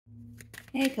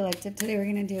Hey Collective, today we're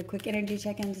going to do a quick energy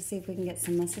check-in to see if we can get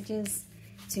some messages.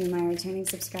 To my returning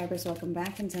subscribers, welcome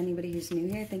back, and to anybody who's new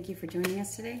here, thank you for joining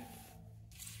us today.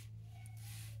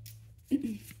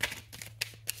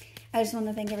 I just want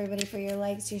to thank everybody for your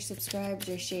likes, your subscribes,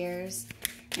 your shares,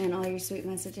 and all your sweet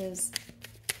messages.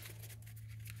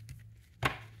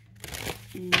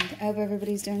 And I hope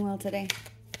everybody's doing well today.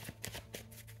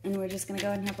 And we're just going to go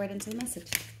ahead and hop right into the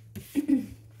message.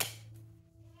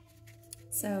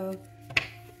 So,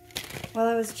 while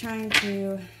I was trying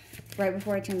to, right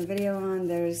before I turned the video on,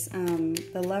 there's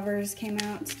the Lovers came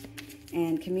out,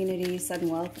 and Community, Sudden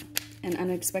Wealth, and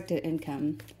Unexpected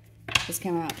Income. This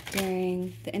came out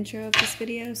during the intro of this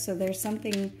video, so there's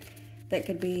something that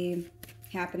could be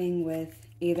happening with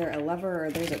either a lover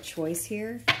or there's a choice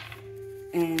here.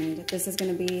 And this is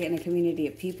going to be in a community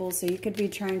of people, so you could be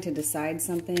trying to decide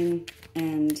something,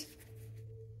 and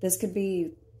this could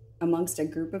be amongst a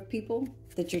group of people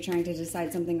that you're trying to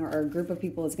decide something, or a group of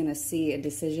people is going to see a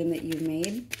decision that you've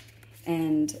made.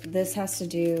 And this has to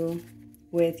do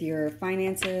with your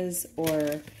finances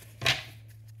or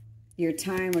your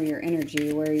time or your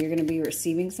energy, where you're going to be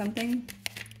receiving something,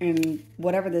 and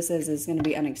whatever this is going to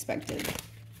be unexpected.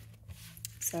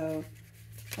 So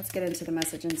let's get into the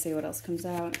message and see what else comes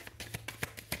out.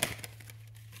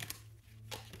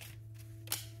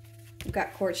 We've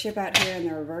got courtship out here in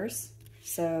the reverse.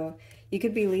 So you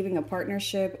could be leaving a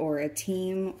partnership or a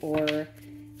team, or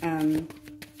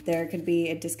there could be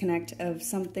a disconnect of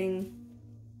something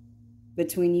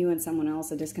between you and someone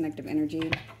else, a disconnect of energy.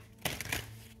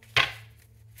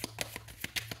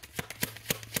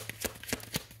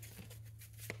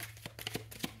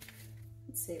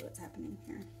 Let's see what's happening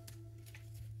here.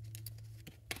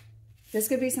 This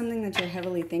could be something that you're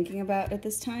heavily thinking about at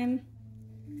this time.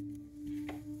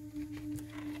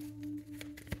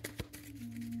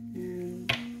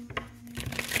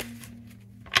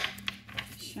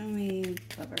 Show me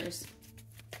Lovers.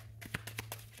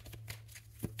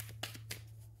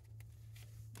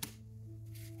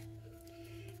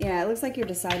 Yeah, it looks like you're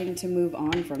deciding to move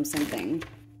on from something.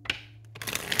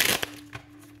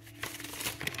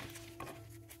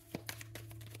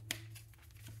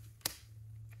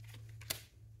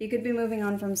 You could be moving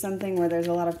on from something where there's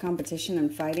a lot of competition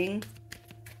and fighting.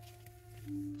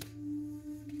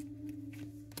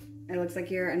 It looks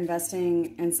like you're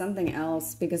investing in something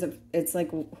else, because it's like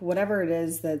whatever it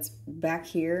is that's back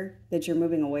here that you're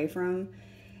moving away from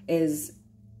is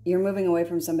you're moving away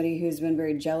from somebody who's been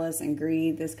very jealous and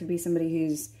greedy. This could be somebody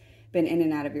who's been in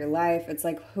and out of your life. It's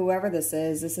like whoever this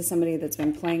is somebody that's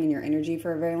been playing in your energy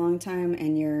for a very long time,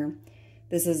 and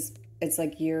it's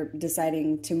like you're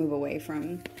deciding to move away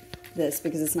from this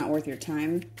because it's not worth your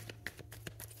time.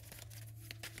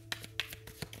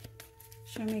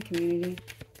 Show me Community.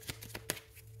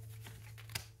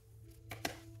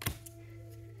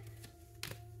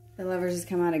 The Lovers has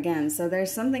come out again. So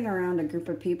there's something around a group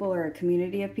of people or a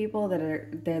community of people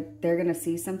that they're going to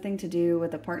see something to do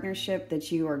with a partnership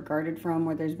that you are guarded from,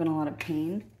 where there's been a lot of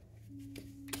pain.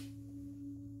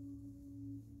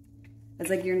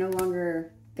 It's like you're no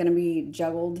longer going to be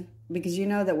juggled, because you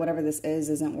know that whatever this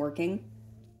isn't working.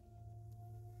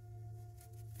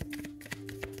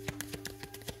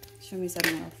 Show me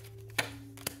Sudden Wealth.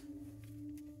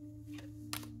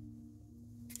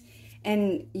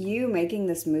 And you making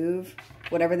this move,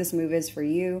 whatever this move is for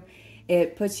you,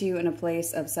 it puts you in a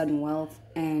place of sudden wealth.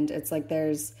 And it's like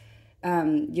there's,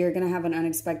 you're going to have an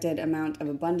unexpected amount of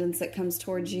abundance that comes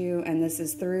towards you. And this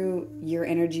is through your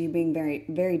energy being very,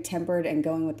 very tempered and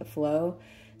going with the flow.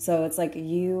 So it's like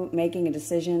you making a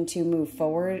decision to move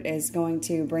forward is going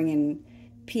to bring in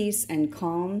peace and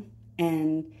calm.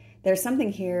 And there's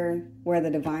something here where the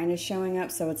divine is showing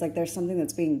up. So it's like there's something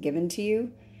that's being given to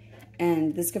you.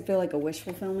 And this could feel like a wish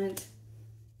fulfillment.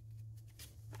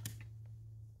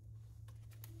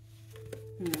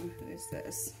 Oh, who is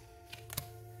this?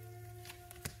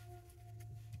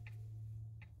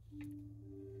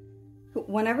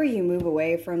 Whenever you move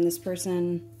away from this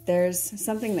person, there's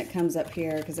something that comes up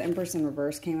here, because the Empress in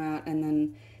reverse came out, and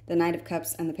then the Knight of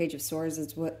Cups and the Page of Swords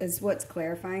is what's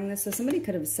clarifying this. So somebody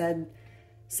could have said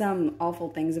some awful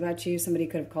things about you. Somebody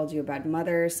could have called you a bad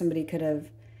mother. Somebody could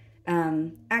have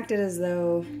acted as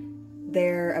though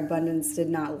their abundance did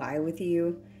not lie with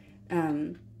you.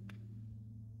 And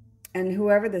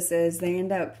whoever this is, they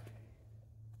end up,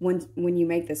 when you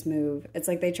make this move, it's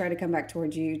like they try to come back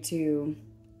towards you to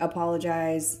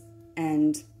apologize.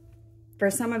 And for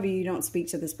some of you, you don't speak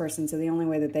to this person, so the only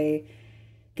way that they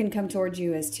can come towards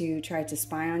you is to try to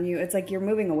spy on you. It's like you're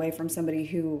moving away from somebody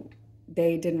who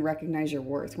they didn't recognize your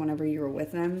worth whenever you were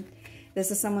with them. This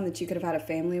is someone that you could have had a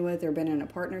family with, or been in a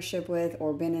partnership with,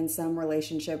 or been in some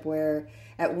relationship where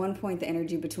at one point the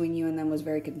energy between you and them was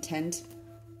very content.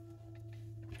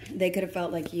 They could have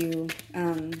felt like you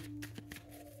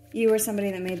were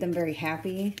somebody that made them very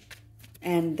happy,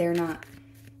 and they're not,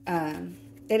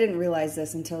 they didn't realize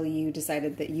this until you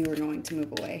decided that you were going to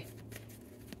move away.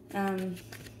 I'm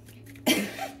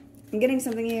getting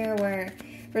something here where,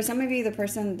 for some of you, the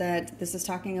person that this is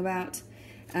talking about,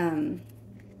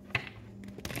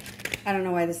 I don't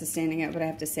know why this is standing out, but I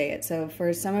have to say it. So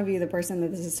for some of you, the person that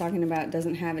this is talking about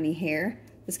doesn't have any hair.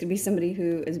 This could be somebody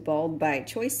who is bald by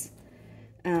choice.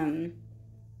 So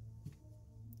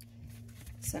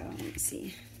let me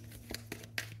see.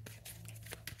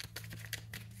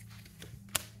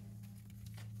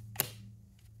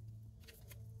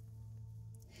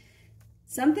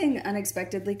 Something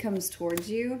unexpectedly comes towards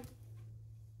you.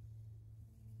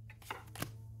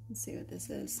 Let's see what this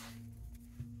is.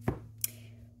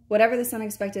 Whatever this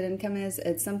unexpected income is,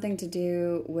 it's something to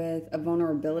do with a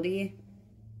vulnerability.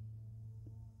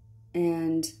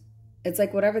 And it's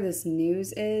like whatever this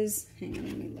news is. Hang on,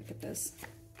 let me look at this.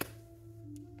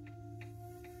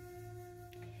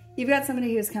 You've got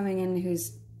somebody who's coming in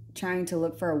who's trying to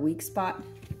look for a weak spot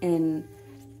in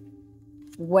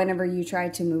whenever you try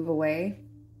to move away.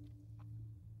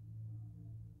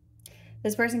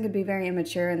 This person could be very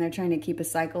immature, and they're trying to keep a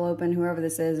cycle open. Whoever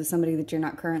this is somebody that you're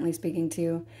not currently speaking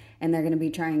to, and they're going to be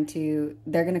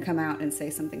they're going to come out and say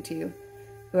something to you.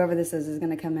 Whoever this is going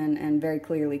to come in and very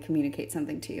clearly communicate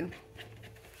something to you.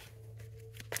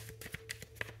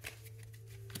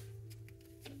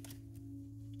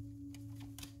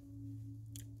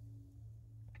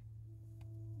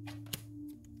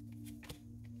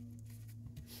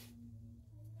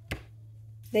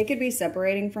 They could be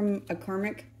separating from a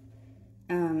karmic.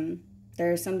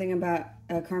 There's something about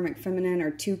a karmic feminine or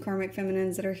two karmic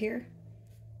feminines that are here.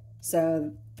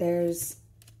 So there's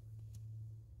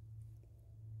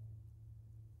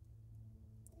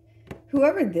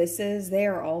whoever this is, they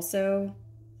are also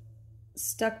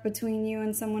stuck between you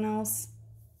and someone else.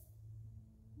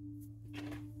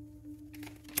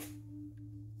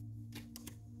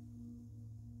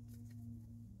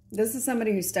 This is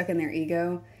somebody who's stuck in their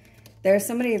ego. There's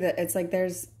somebody that it's like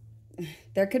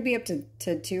there could be up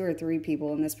to 2 or 3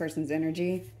 people in this person's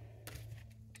energy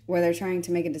where they're trying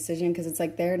to make a decision, because it's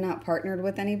like they're not partnered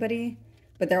with anybody,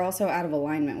 but they're also out of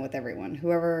alignment with everyone.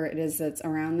 Whoever it is that's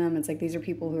around them, it's like these are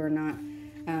people who are not,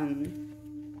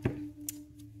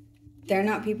 they're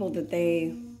not people that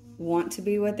they want to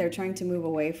be with. They're trying to move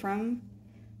away from,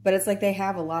 but it's like they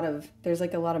have there's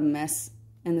like a lot of mess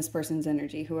in this person's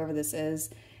energy, whoever this is.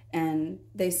 And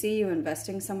they see you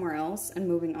investing somewhere else and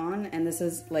moving on, and this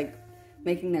is like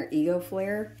making their ego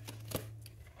flare.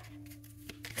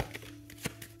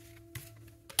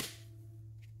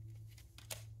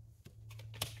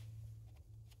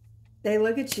 They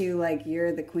look at you like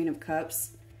you're the Queen of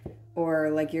Cups, or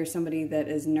like you're somebody that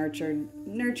is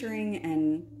nurturing,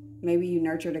 and maybe you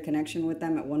nurtured a connection with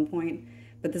them at one point.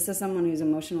 But this is someone who's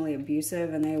emotionally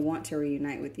abusive, and they want to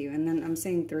reunite with you. And then I'm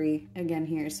seeing 3 again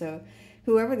here. So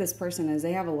whoever this person is,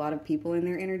 they have a lot of people in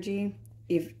their energy.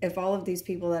 If all of these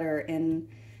people that are in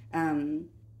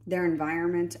their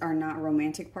environment are not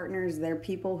romantic partners, they're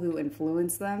people who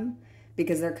influence them,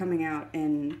 because they're coming out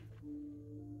in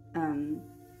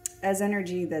as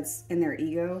energy that's in their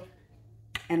ego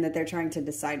and that they're trying to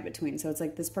decide between. So it's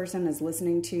like this person is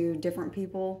listening to different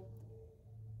people,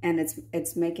 and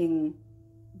it's making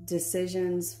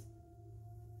decisions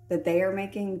that they are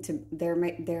making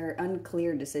they're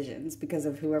unclear decisions because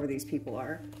of whoever these people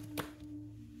are.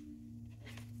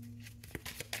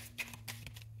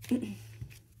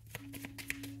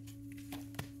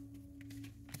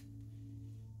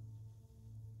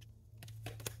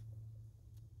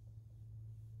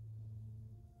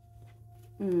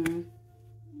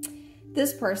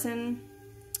 This person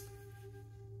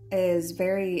is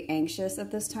very anxious at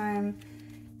this time.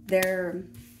 They're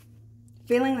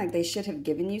feeling like they should have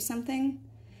given you something.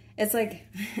 It's like,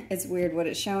 it's weird what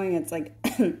it's showing. It's like,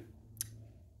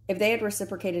 if they had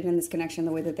reciprocated in this connection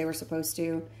the way that they were supposed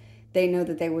to, they know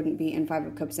that they wouldn't be in 5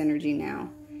 of Cups energy now.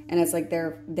 And it's like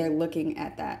they're looking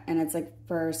at that. And it's like,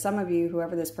 for some of you,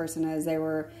 whoever this person is,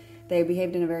 they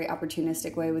behaved in a very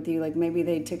opportunistic way with you. Like maybe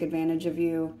they took advantage of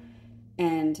you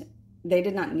and they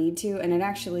did not need to. And it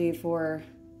actually, for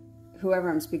whoever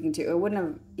I'm speaking to, it wouldn't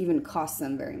have even cost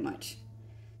them very much.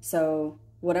 So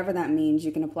whatever that means,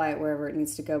 you can apply it wherever it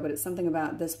needs to go. But it's something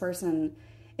about this person,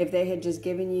 if they had just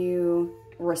given you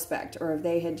respect, or if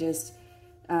they had just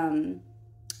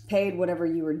paid whatever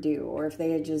you were due, or if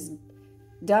they had just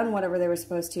done whatever they were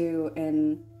supposed to,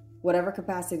 and whatever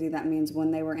capacity that means,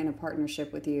 when they were in a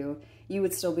partnership with you, you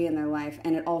would still be in their life,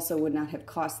 and it also would not have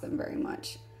cost them very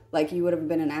much. Like, you would have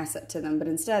been an asset to them, but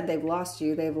instead they've lost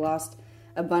you. They've lost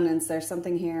abundance. There's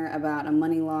something here about a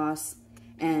money loss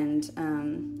and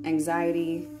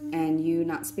anxiety and you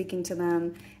not speaking to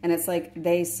them. And it's like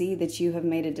they see that you have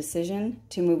made a decision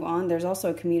to move on. There's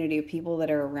also a community of people that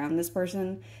are around this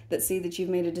person that see that you've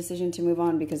made a decision to move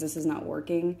on because this is not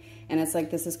working. And it's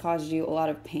like this has caused you a lot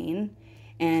of pain.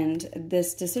 And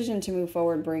this decision to move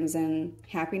forward brings in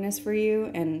happiness for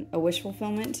you and a wish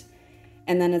fulfillment.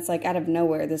 And then it's like out of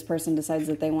nowhere, this person decides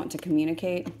that they want to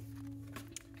communicate.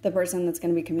 The person that's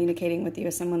going to be communicating with you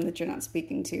is someone that you're not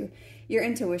speaking to. Your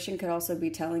intuition could also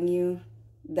be telling you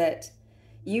that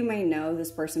you may know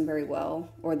this person very well,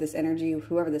 or this energy,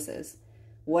 whoever this is,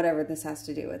 whatever this has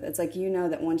to do with. It's like you know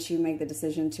that once you make the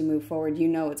decision to move forward, you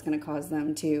know it's going to cause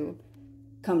them to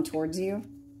come towards you.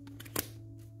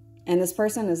 And this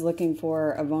person is looking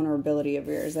for a vulnerability of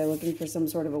yours. They're looking for some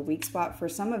sort of a weak spot. For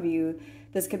some of you,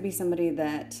 this could be somebody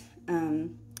that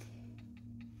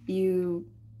you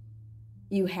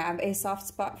have a soft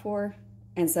spot for.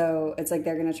 And so it's like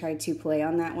they're going to try to play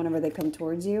on that whenever they come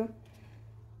towards you.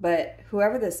 But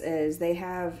whoever this is, they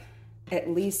have at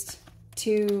least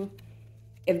two,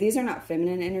 if these are not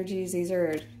feminine energies,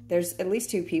 there's at least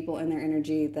two people in their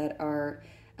energy that are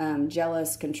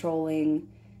jealous, controlling,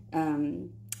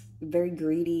 very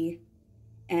greedy.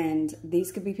 And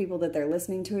these could be people that they're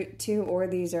listening to, or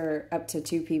these are up to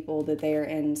two people that they are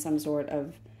in some sort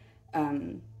of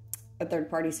a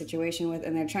third-party situation with,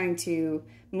 and they're trying to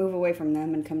move away from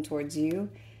them and come towards you,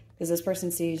 because this person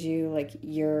sees you like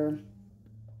you're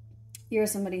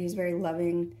somebody who's very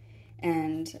loving,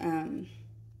 and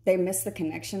they miss the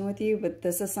connection with you, but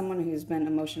this is someone who's been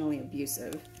emotionally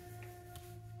abusive.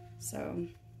 So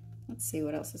let's see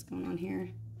what else is going on here.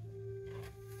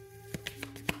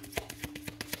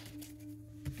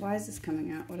 Why is this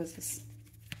coming out? What is this?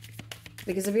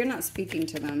 Because if you're not speaking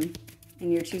to them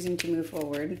and you're choosing to move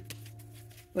forward,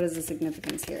 what is the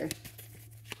significance here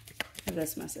of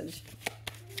this message?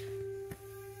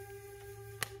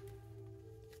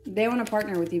 They want to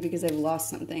partner with you because they've lost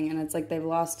something, and it's like they've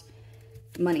lost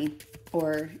money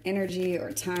or energy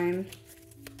or time.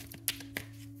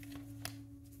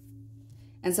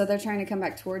 And so they're trying to come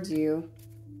back towards you.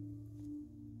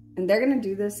 And they're going to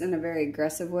do this in a very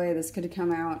aggressive way. This could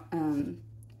come out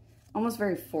almost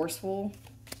very forceful.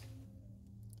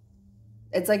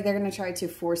 It's like they're going to try to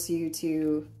force you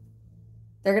to...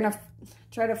 They're going to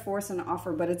try to force an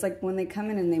offer, but it's like when they come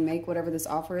in and they make whatever this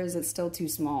offer is, it's still too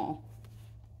small.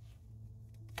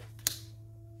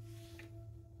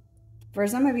 For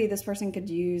some of you, this person could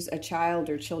use a child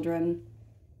or children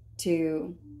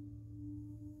to...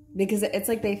 Because it's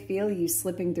like they feel you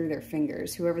slipping through their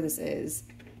fingers, whoever this is.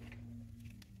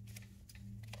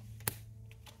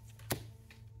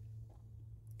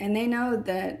 And they know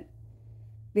that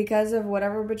because of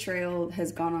whatever betrayal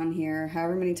has gone on here,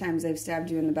 however many times they've stabbed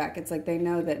you in the back, it's like they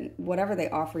know that whatever they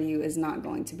offer you is not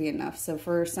going to be enough. So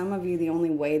for some of you, the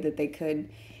only way that they could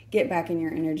get back in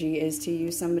your energy is to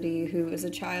use somebody who is a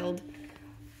child.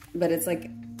 But it's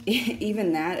like,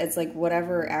 even that, it's like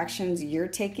whatever actions you're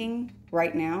taking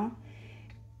right now,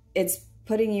 it's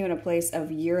putting you in a place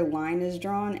of your line is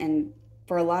drawn. And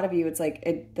for a lot of you, it's like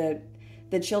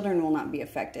the children will not be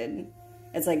affected.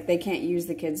 It's like they can't use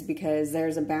the kids because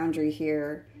there's a boundary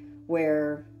here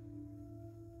where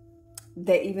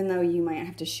even though you might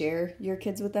have to share your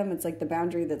kids with them, it's like the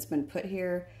boundary that's been put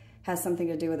here has something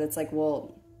to do with, it's like,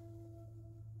 well,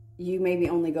 you maybe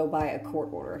only go by a court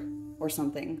order or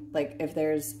something. Like if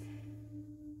there's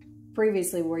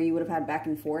previously where you would have had back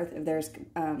and forth, if there's,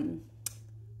 let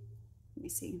me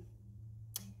see,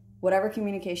 whatever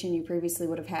communication you previously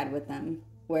would have had with them,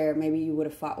 where maybe you would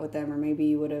have fought with them, or maybe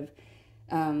you would have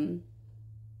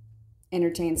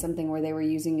entertained something where they were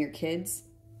using your kids.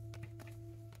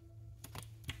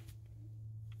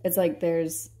 It's like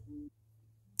there's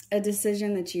a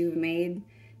decision that you've made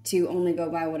to only go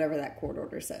by whatever that court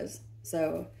order says.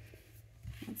 So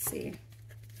let's see.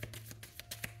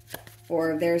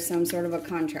 Or if there's some sort of a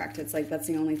contract, it's like that's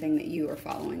the only thing that you are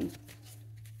following,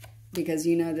 because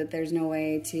you know that there's no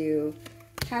way to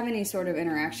have any sort of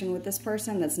interaction with this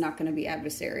person that's not going to be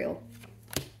adversarial.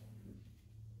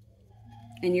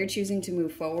 And you're choosing to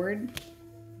move forward.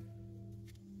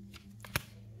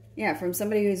 Yeah, from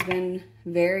somebody who's been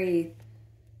very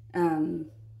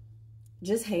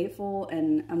just hateful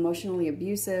and emotionally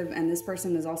abusive, and this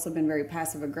person has also been very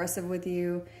passive-aggressive with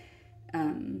you.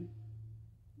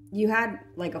 You had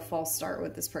like a false start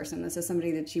with this person. This is somebody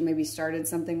that you maybe started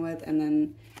something with and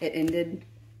then it ended.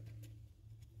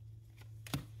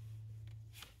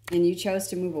 and you chose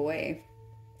to move away.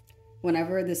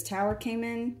 Whenever this tower came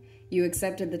in, you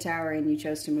accepted the tower and you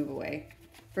chose to move away.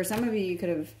 For some of you, you could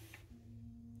have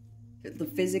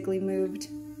physically moved.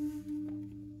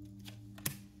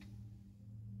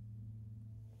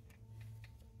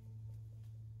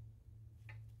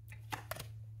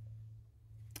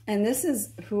 And this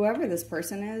is, whoever this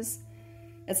person is,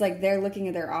 it's like they're looking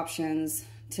at their options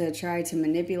to try to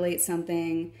manipulate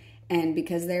something, and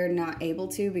because they're not able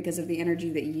to, because of the energy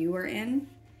that you are in,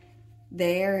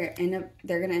 they're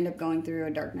going to end up going through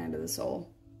a dark night of the soul.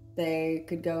 They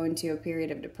could go into a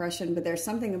period of depression, but there's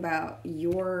something about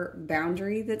your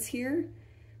boundary that's here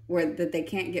that they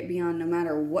can't get beyond, no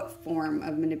matter what form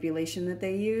of manipulation that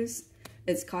they use.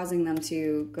 It's causing them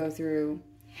to go through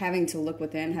having to look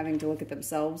within, having to look at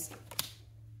themselves.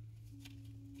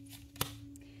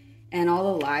 And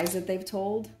all the lies that they've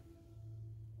told.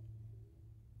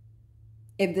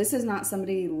 If this is not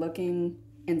somebody looking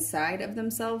inside of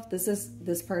themselves,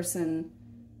 this person.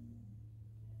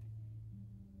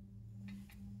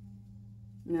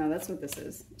 No, that's what this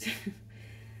is.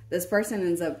 This person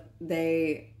ends up,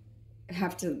 they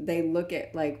look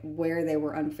at like where they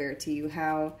were unfair to you,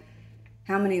 how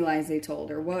many lies they told,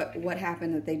 or what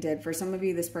happened that they did. For some of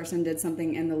you, this person did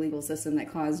something in the legal system that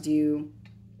caused you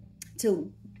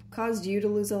to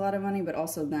lose a lot of money, but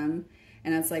also them.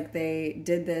 And it's like they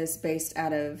did this based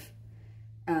out of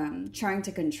trying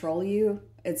to control you.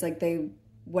 It's like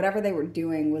whatever they were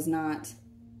doing was not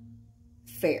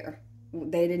fair.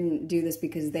 They didn't do this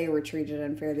because they were treated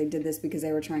unfair. They did this because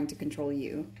they were trying to control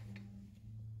you.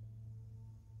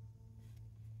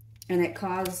 And it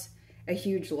caused a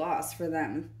huge loss for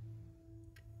them.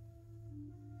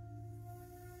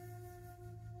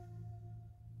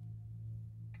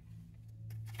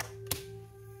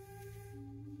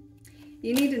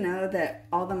 You need to know that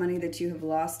all the money that you have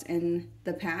lost in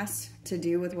the past to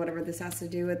do with whatever this has to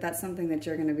do with, that's something that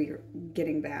you're going to be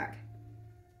getting back.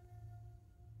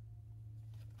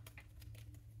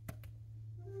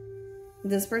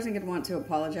 This person could want to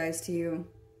apologize to you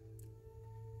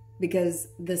because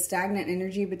the stagnant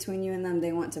energy between you and them,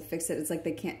 they want to fix it. It's like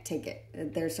they can't take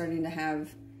it. They're starting to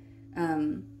have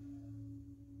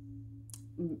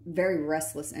very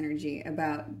restless energy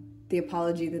about the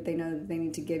apology that they know that they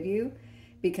need to give you,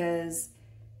 because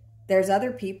there's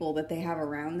other people that they have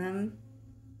around them.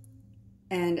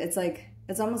 And it's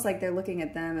almost like they're looking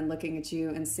at them and looking at you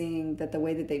and seeing that the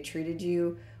way that they treated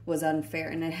you was unfair.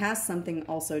 And it has something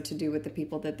also to do with the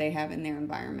people that they have in their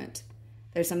environment.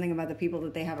 There's something about the people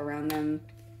that they have around them.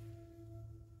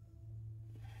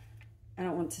 I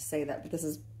don't want to say that, but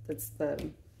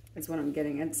it's what I'm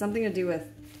getting. It's something to do with,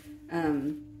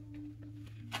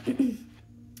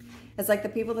 it's like the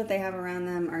people that they have around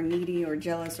them are needy or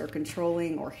jealous or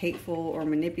controlling or hateful or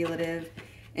manipulative.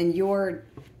 And you're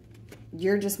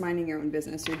just minding your own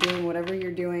business. You're doing whatever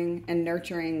you're doing and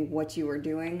nurturing what you are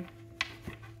doing.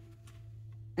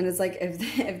 And it's like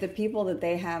if the people that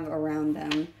they have around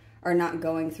them are not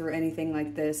going through anything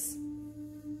like this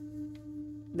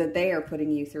that they are putting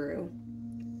you through,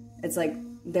 it's like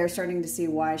they're starting to see,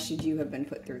 why should you have been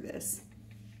put through this?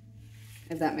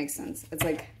 If that makes sense. It's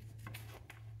like,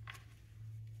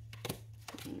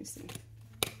 let me see.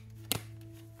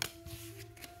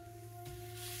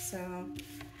 So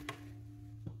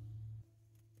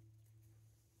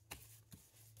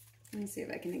let me see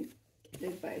if I can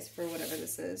get advice for whatever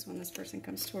this is when this person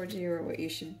comes towards you, or what you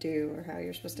should do, or how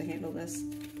you're supposed to handle this.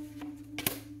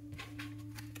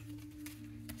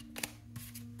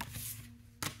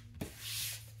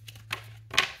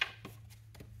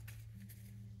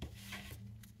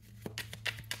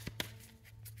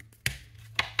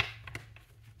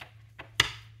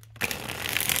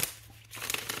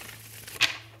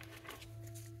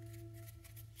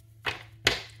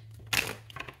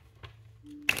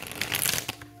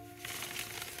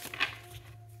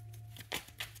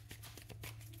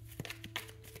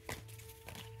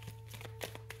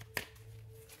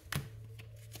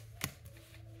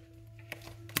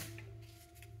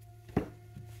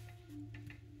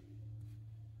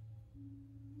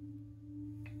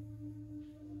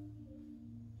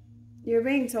 You're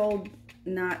being told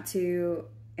not to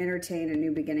entertain a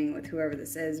new beginning with whoever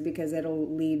this is, because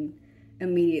it'll lead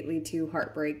immediately to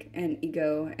heartbreak and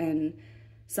ego and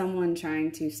someone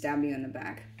trying to stab you in the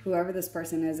back. Whoever this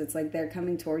person is, it's like they're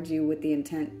coming towards you with the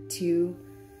intent to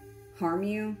harm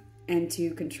you and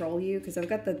to control you. Because I've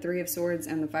got the 3 of Swords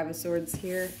and the 5 of Swords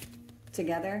here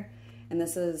together. And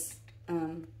this is,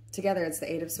 together it's the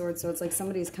 8 of Swords. So it's like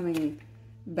somebody's coming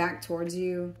back towards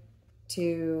you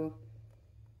to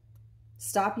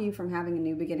stop you from having a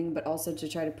new beginning, but also to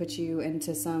try to put you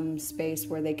into some space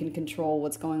where they can control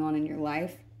what's going on in your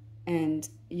life. And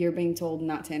you're being told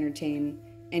not to entertain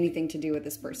anything to do with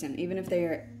this person, even if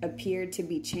they appear to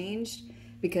be changed,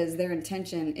 because their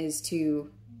intention is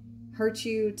to hurt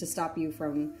you, to stop you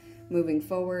from moving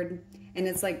forward. And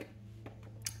it's like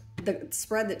the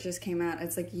spread that just came out,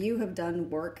 it's like you have done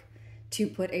work to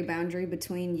put a boundary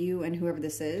between you and whoever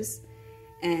this is.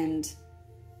 And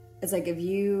it's like if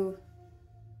you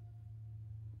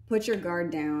put your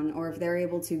guard down, or if they're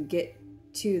able to get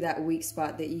to that weak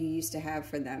spot that you used to have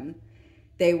for them,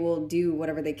 they will do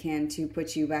whatever they can to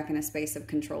put you back in a space of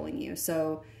controlling you.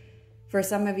 So for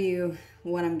some of you,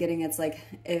 what I'm getting, it's like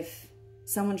if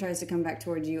someone tries to come back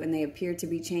towards you and they appear to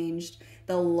be changed,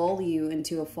 they'll lull you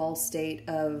into a false state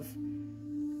of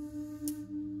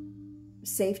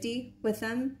safety with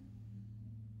them.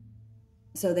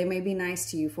 So they may be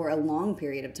nice to you for a long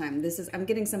period of time. I'm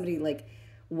getting somebody like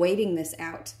waiting this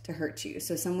out to hurt you.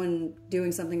 So someone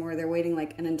doing something where they're waiting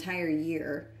like an entire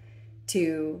year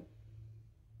to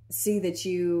see that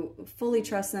you fully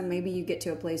trust them. Maybe you get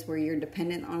to a place where you're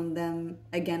dependent on them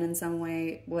again in some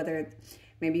way, whether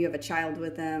maybe you have a child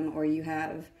with them, or you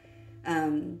have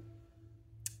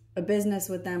a business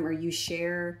with them, or you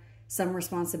share some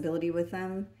responsibility with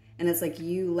them. And it's like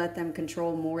you let them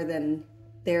control more than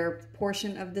their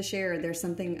portion of the share. There's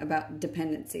something about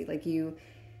dependency, like you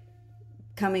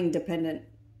becoming dependent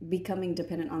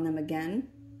on them again,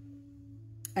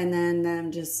 and then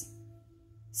them just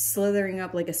slithering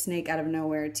up like a snake out of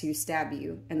nowhere to stab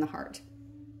you in the heart.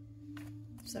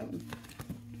 So,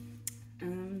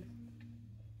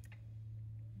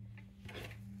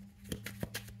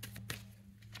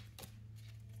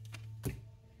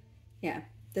 yeah,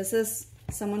 this is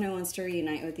someone who wants to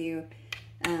reunite with you.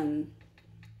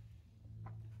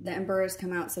 The Emperor's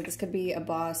come out, so this could be a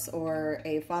boss or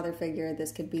a father figure.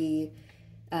 This could be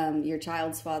your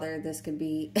child's father. This could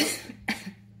be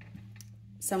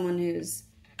someone who's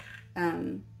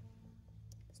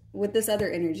with this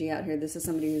other energy out here. This is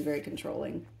somebody who's very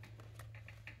controlling,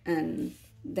 and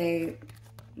they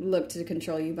look to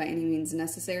control you by any means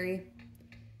necessary,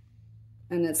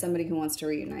 and it's somebody who wants to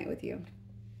reunite with you.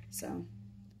 So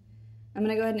I'm going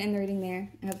to go ahead and end the reading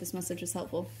there. I hope this message was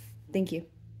helpful. Thank you.